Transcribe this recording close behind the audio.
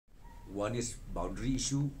one is boundary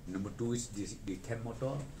issue, number two is the chem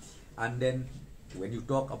motor, and then when you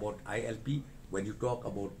talk about ILP, when you talk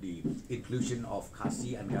about the inclusion of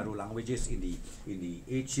Khasi and Garo languages in the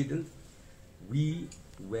 8th schedule, we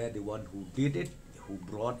were the one who did it, who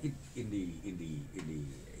brought it in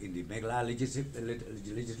the Meghalaya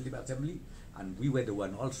Legislative Assembly, and we were the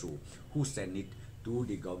one also who sent it to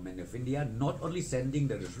the government of India. Not only sending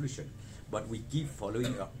the resolution, but we keep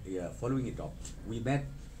following it up. We met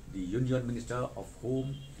the Union Minister of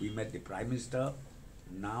Home, we met the Prime Minister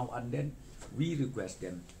now and then. We request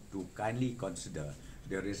them to kindly consider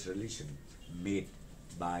the resolution made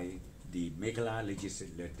by the Meghalaya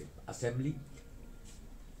Legislative Assembly,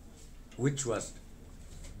 which was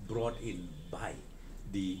brought in by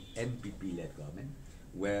the NPP-led government,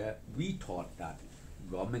 where we thought that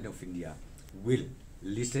government of India will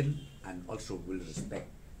listen and also will respect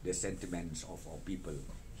the sentiments of our people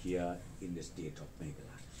here in the state of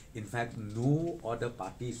Meghalaya. In fact, no other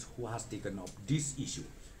parties who has taken up this issue,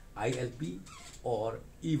 ILP or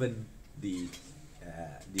even the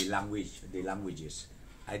languages.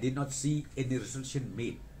 I did not see any resolution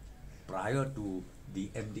made prior to the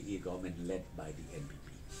MDA government led by the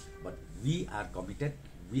NPP. But we are committed,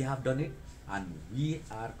 we have done it, and we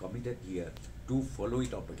are committed here to follow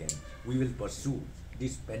it up again. We will pursue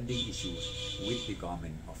these pending issues with the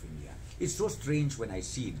government of India. It's so strange when I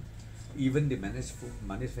see even the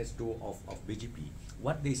manifesto of BJP,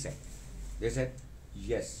 what they said. They said,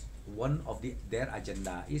 yes, one of their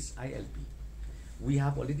agenda is ILP. We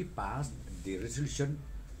have already passed the resolution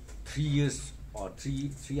 3 years or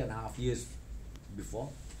three and a half years before.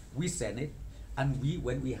 We sent it, and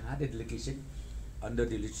when we had a delegation under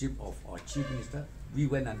the leadership of our Chief Minister, we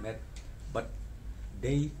went and met, but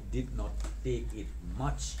they did not take it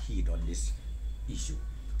much heed on this issue,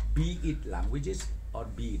 be it languages or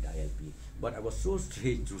be it ILP. But I was so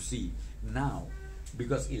strange to see now,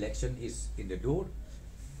 because election is in the door,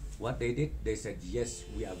 what they did, they said, yes,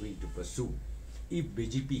 we are going to pursue. If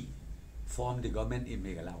BJP form the government in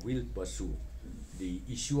Meghalaya, will pursue the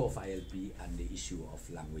issue of ILP and the issue of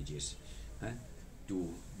languages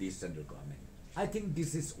to the central government. I think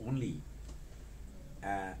this is only,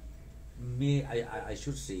 I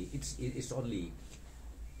should say, it's only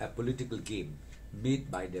a political game made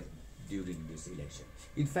by them during this election.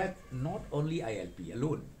 In fact, not only ILP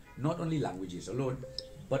alone, not only languages alone,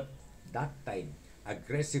 but that time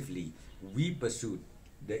aggressively we pursued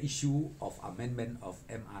the issue of amendment of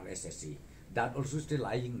MRSSA, that also still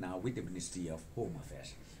lying now with the Ministry of Home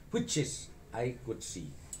Affairs, which is, I could see,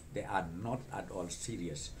 they are not at all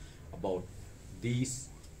serious about these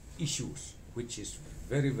issues, which is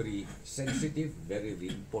very, very sensitive, very, very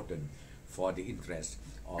important for the interest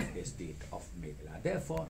of the state of Meghalaya. Therefore,